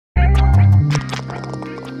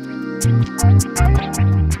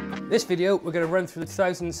This video, we're going to run through the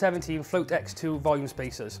 2017 Float X2 volume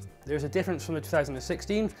spacers. There's a difference from the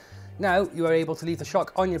 2016. Now, you are able to leave the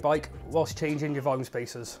shock on your bike whilst changing your volume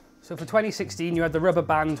spacers. So for 2016, you had the rubber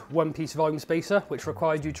band one-piece volume spacer, which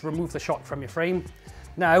required you to remove the shock from your frame.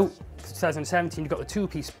 Now, for 2017, you've got the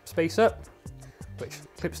two-piece spacer, which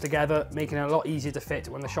clips together, making it a lot easier to fit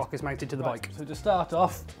when the shock is mounted to the bike. So to start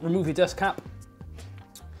off, remove your dust cap.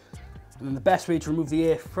 And then the best way to remove the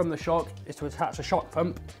air from the shock is to attach a shock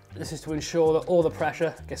pump. This is to ensure that all the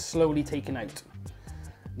pressure gets slowly taken out.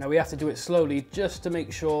 Now we have to do it slowly just to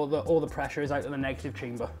make sure that all the pressure is out of the negative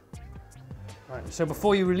chamber. Right, so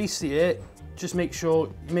before you release the air, just make sure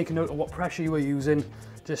you make a note of what pressure you are using,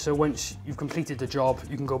 just so once you've completed the job,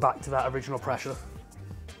 you can go back to that original pressure.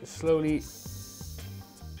 Just slowly,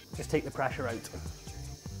 just take the pressure out.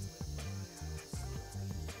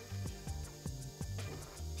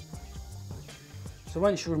 So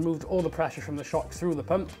once you've removed all the pressure from the shock through the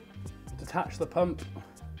pump, detach the pump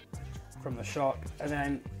from the shock, and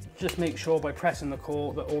then just make sure by pressing the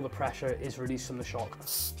core that all the pressure is released from the shock.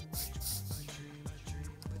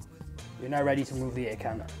 You're now ready to remove the air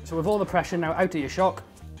can. So with all the pressure now out of your shock,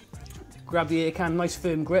 grab the air can, nice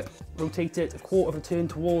firm grip, rotate it a quarter of a turn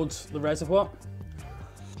towards the reservoir,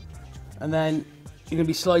 and then you're going to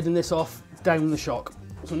be sliding this off down the shock.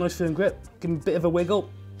 So nice firm grip, give him a bit of a wiggle.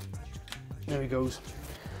 There he goes.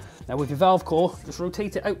 Now with your valve core, just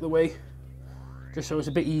rotate it out the way, just so it's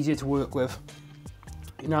a bit easier to work with.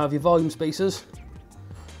 You now have your volume spacers.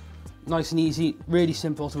 Nice and easy, really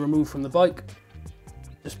simple to remove from the bike.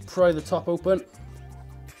 Just pry the top open,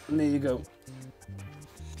 and there you go.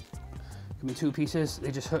 Give me two pieces,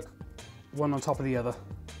 they just hook one on top of the other.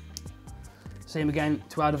 Same again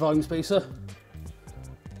to add a volume spacer.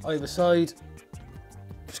 Either side,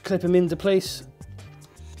 just clip them into place.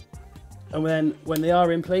 And then when they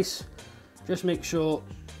are in place, just make sure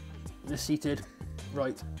they're seated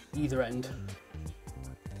right either end.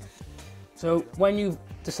 So when you've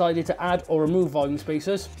decided to add or remove volume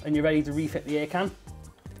spacers and you're ready to refit the air can,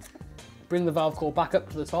 bring the valve core back up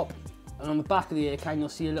to the top, and on the back of the air can you'll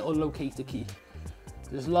see a little locator key.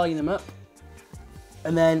 Just line them up,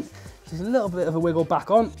 and then just a little bit of a wiggle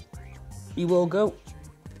back on, you will go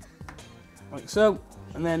like so.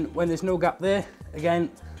 And then when there's no gap there, again,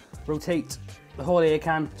 rotate the whole air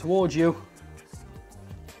can towards you,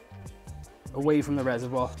 away from the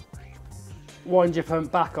reservoir. Wind your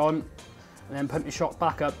pump back on, and then pump your shock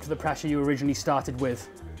back up to the pressure you originally started with.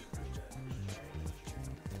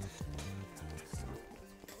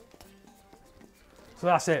 So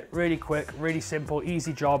that's it, really quick, really simple,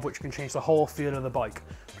 easy job which can change the whole feel of the bike.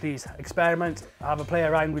 Please experiment, have a play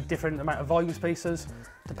around with different amount of volume spacers.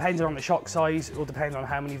 Depending on the shock size, it will depend on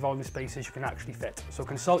how many volume spacers you can actually fit. So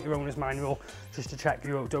consult your owner's manual just to check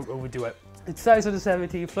you don't overdo it. The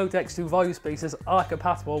 2017 Float X2 volume spacers are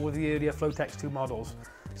compatible with the earlier Float X2 models.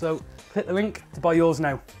 So click the link to buy yours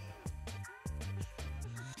now.